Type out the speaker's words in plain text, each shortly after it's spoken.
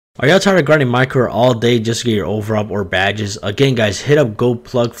Are y'all tired of grinding MYCAREER all day just to get your overall or badges? Again guys, hit up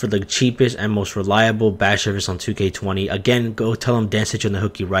GoPlug for the cheapest and most reliable badge service on 2K20. Again, go tell them Dan sent you on the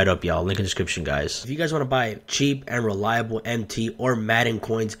hook you right up, y'all. Link in the description, guys. If you guys want to buy cheap and reliable MT or Madden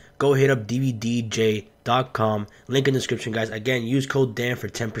coins, go hit up dvdj.com. Link in the description, guys. Again, use code Dan for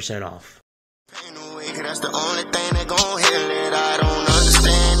 10% off. That's the only thing that gon' heal it. I don't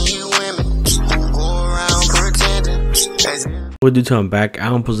understand you women who go around pretending. What do to I'm back? I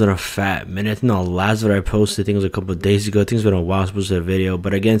haven't posted in a fat minute. I think the last video I posted, I think it was a couple of days ago. I think it's been a while since I posted a video.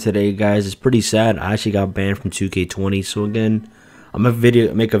 But again, today, guys, it's pretty sad. I actually got banned from 2K20. So again, I'm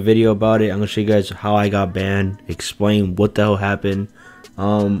gonna make a video about it. I'm gonna show you guys how I got banned, explain what the hell happened.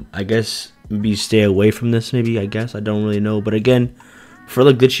 I guess maybe stay away from this. Maybe I don't really know. But again, for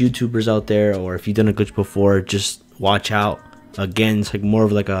the glitch YouTubers out there, or if you've done a glitch before, just watch out. Again, it's like more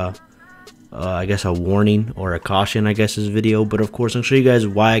of like a I guess a warning or a caution, I guess, this video. But of course, I'm gonna show you guys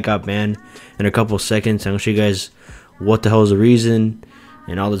why I got banned in a couple of seconds. I'm gonna show you guys what the hell is the reason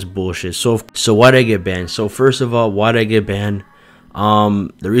and all this bullshit. So why did I get banned? So first of all, why did I get banned?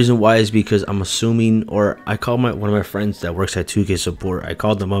 The reason why is because I'm assuming, or I called one of my friends that works at 2K support. I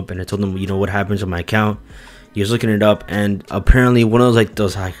called them up and I told them, you know, what happens on my account. He was looking it up, and apparently one of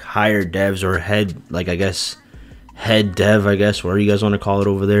those higher devs, or head, like I guess head dev, I guess, whatever you guys want to call it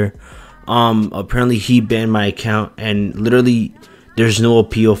over there. Apparently he banned my account, and literally there's no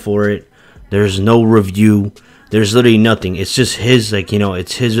appeal for it. There's no review. There's literally nothing. It's just his, like, you know,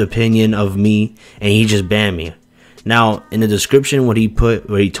 it's his opinion of me, and he just banned me. Now in the description, what he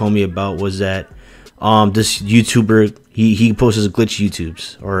told me about was that this YouTuber, he posts his glitch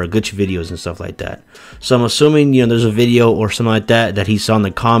YouTubes or glitch videos and stuff like that. So I'm assuming, you know, there's a video or something like that he saw in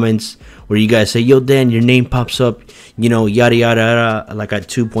the comments where you guys say, yo Dan, your name pops up, you know, yada yada yada, like at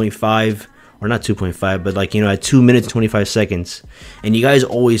 2.5, or not 2.5, but like, you know, at 2 minutes 25 seconds, and you guys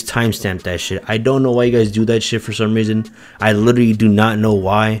always timestamp that shit. I don't know why you guys do that shit for some reason. I literally do not know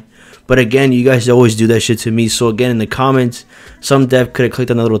why. But again, you guys always do that shit to me. So again, in the comments, some dev could have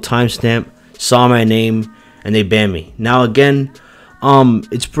clicked on the little timestamp, saw my name, and they ban me. Now again,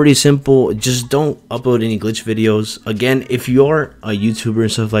 it's pretty simple. Just don't upload any glitch videos. Again, if you're a YouTuber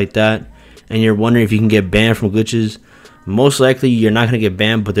and stuff like that, and you're wondering if you can get banned from glitches, most likely you're not gonna get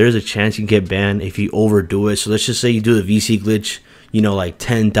banned, but there's a chance you can get banned if you overdo it. So let's just say you do the VC glitch, you know, like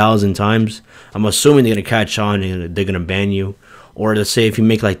 10,000 times. I'm assuming they're gonna catch on and they're gonna ban you. Or let's say if you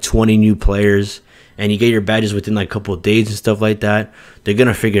make like 20 new players and you get your badges within like a couple of days and stuff like that, they're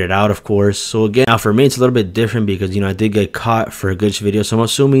gonna figure it out, of course. So again, now for me it's a little bit different because, you know, I did get caught for a glitch video. So I'm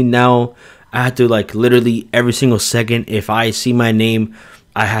assuming now I have to, like, literally every single second, if I see my name,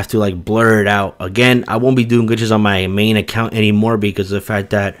 I have to like blur it out. Again, I won't be doing glitches on my main account anymore because of the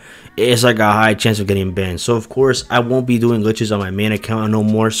fact that it's like a high chance of getting banned. So of course I won't be doing glitches on my main account no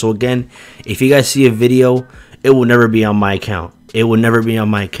more. So again, if you guys see a video, it will never be on my account. It would never be on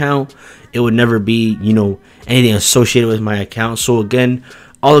my account. It would never be, you know, anything associated with my account. So again,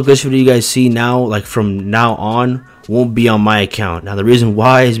 all the glitch videos you guys see now, like from now on, won't be on my account. Now the reason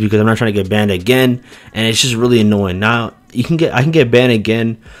why is because I'm not trying to get banned again, and it's just really annoying. Now I can get banned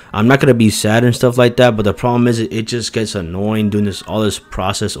again. I'm not gonna be sad and stuff like that, but the problem is it just gets annoying doing all this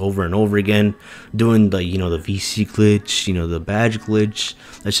process over and over again, doing the, you know, the VC glitch, you know, the badge glitch.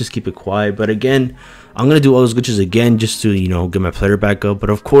 Let's just keep it quiet. But again, I'm gonna do all those glitches again just to, you know, get my player back up. But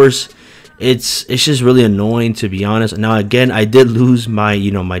of course, it's just really annoying, to be honest. Now again, I did lose my,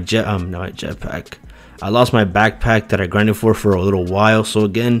 you know, my jetpack. I lost my backpack that I grinded for a little while. So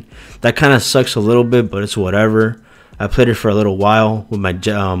again, that kind of sucks a little bit, but it's whatever. I played it for a little while with my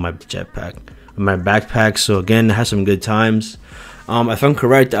jetpack, with my backpack. So again, I had some good times. If I'm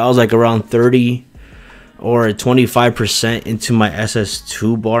correct, I was like around 30 or 25% into my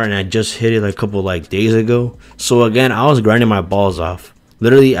SS2 bar, and I just hit it like a couple like days ago. So again, I was grinding my balls off.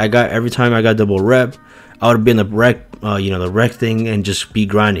 Literally, every time I got double rep, I would be in the rec, you know, the rec thing, and just be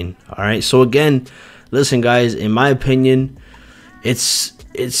grinding. All right. So again, listen, guys. In my opinion, it's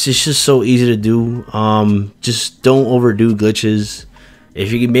just so easy to do. Just don't overdo glitches.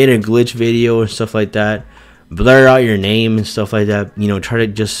 If you made a glitch video and stuff like that, blur out your name and stuff like that. You know, try to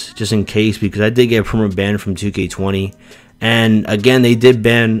just in case, because I did get permanent banned from 2K20. And again, they did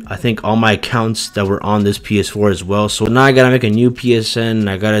ban, I think, all my accounts that were on this PS4 as well. So now I gotta make a new PSN.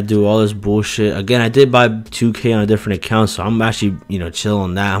 I gotta do all this bullshit. Again, I did buy 2K on a different account, so I'm actually, you know, chill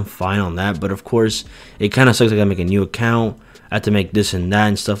on that. I'm fine on that. But of course, it kind of sucks. I gotta make a new account. I have to make this and that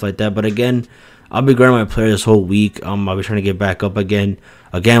and stuff like that. But again, I'll be grinding my player this whole week. I'll be trying to get back up again.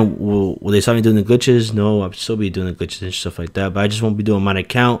 Will they stop me doing the glitches? No, I'll still be doing the glitches and stuff like that, but I just won't be doing my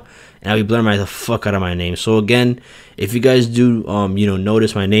account, and I'll be blurring the fuck out of my name. So again, if you guys do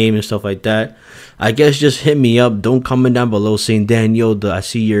notice my name and stuff like that, I guess just hit me up. Don't comment down below saying, Dan, yo, I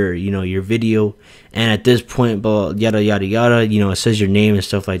see your your video, and at this point, but yada yada yada, it says your name and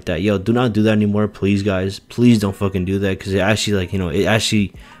stuff like that. Yo, do not do that anymore, please, guys. Please don't fucking do that, because it actually it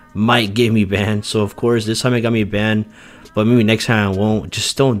actually might get me banned. So of course, this time it got me banned, but maybe next time I won't.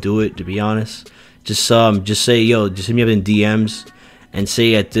 Just don't do it, to be honest. Just say, yo, just hit me up in DMs and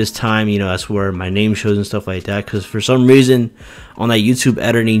say at this time, that's where my name shows and stuff like that. Because for some reason on that YouTube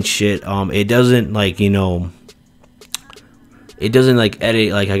editing shit, it doesn't it doesn't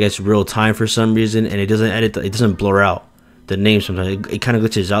edit I guess real time for some reason, and it doesn't blur out the name sometimes. It kind of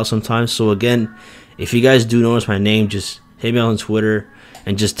glitches out sometimes. So again, if you guys do notice my name, just hit me on Twitter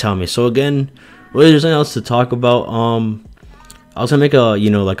and just tell me. So again, there's nothing else to talk about. I was gonna make a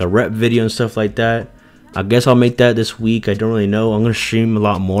a rep video and stuff like that. I guess I'll make that this week. I don't really know. I'm gonna stream a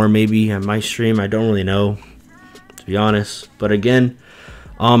lot more, maybe. I might stream. I don't really know, to be honest. But again,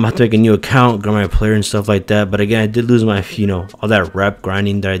 I have to make a new account, grind my player and stuff like that. But again, I did lose my all that rep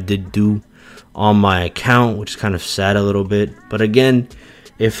grinding that I did do on my account, which is kind of sad a little bit. But again,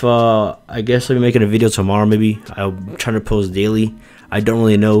 if I guess I'll be making a video tomorrow. Maybe I'll try to post daily. I don't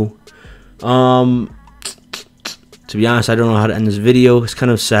really know. To be honest, I don't know how to end this video. It's kind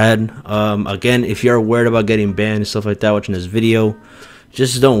of sad. Again, if you're worried about getting banned and stuff like that watching this video,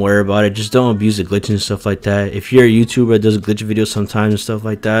 just don't worry about it. Just don't abuse the glitch and stuff like that. If you're a YouTuber that does glitch videos sometimes and stuff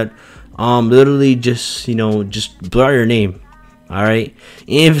like that, literally just just blur out your name. Alright, and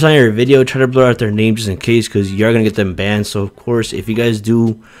if it's on your video, try to blur out their name just in case, because you're gonna get them banned. So of course, if you guys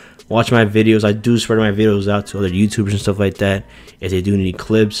do watch my videos, I do spread my videos out to other YouTubers and stuff like that if they do need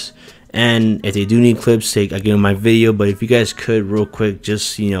clips. And if they do need clips, I give them my video. But if you guys could real quick,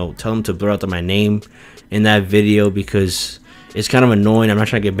 just tell them to blur out my name in that video, because it's kind of annoying. I'm not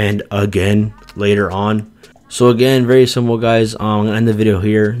trying to get banned again later on. So again, very simple, guys. I'm gonna end the video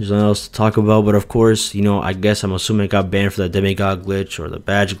here. There's nothing else to talk about. But of course, I guess I'm assuming I got banned for the demigod glitch or the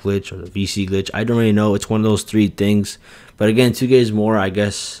badge glitch or the VC glitch. I don't really know. It's one of those three things. But again, 2K is more, I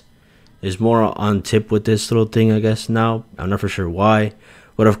guess, is more on tip with this little thing, I guess, now. I'm not for sure why.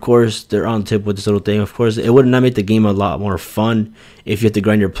 But of course, they're on tip with this little thing. Of course, it would not make the game a lot more fun if you have to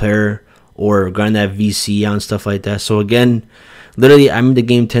grind your player or grind that VC out and stuff like that. So again, literally, I made the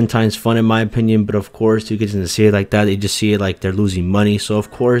game 10 times fun in my opinion. But of course, you get to see it like that. They just see it like they're losing money. So of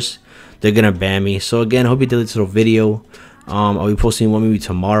course, they're gonna ban me. So again, I hope you did this little video. I'll be posting one maybe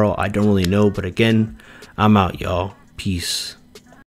tomorrow. I don't really know. But again, I'm out, y'all. Peace.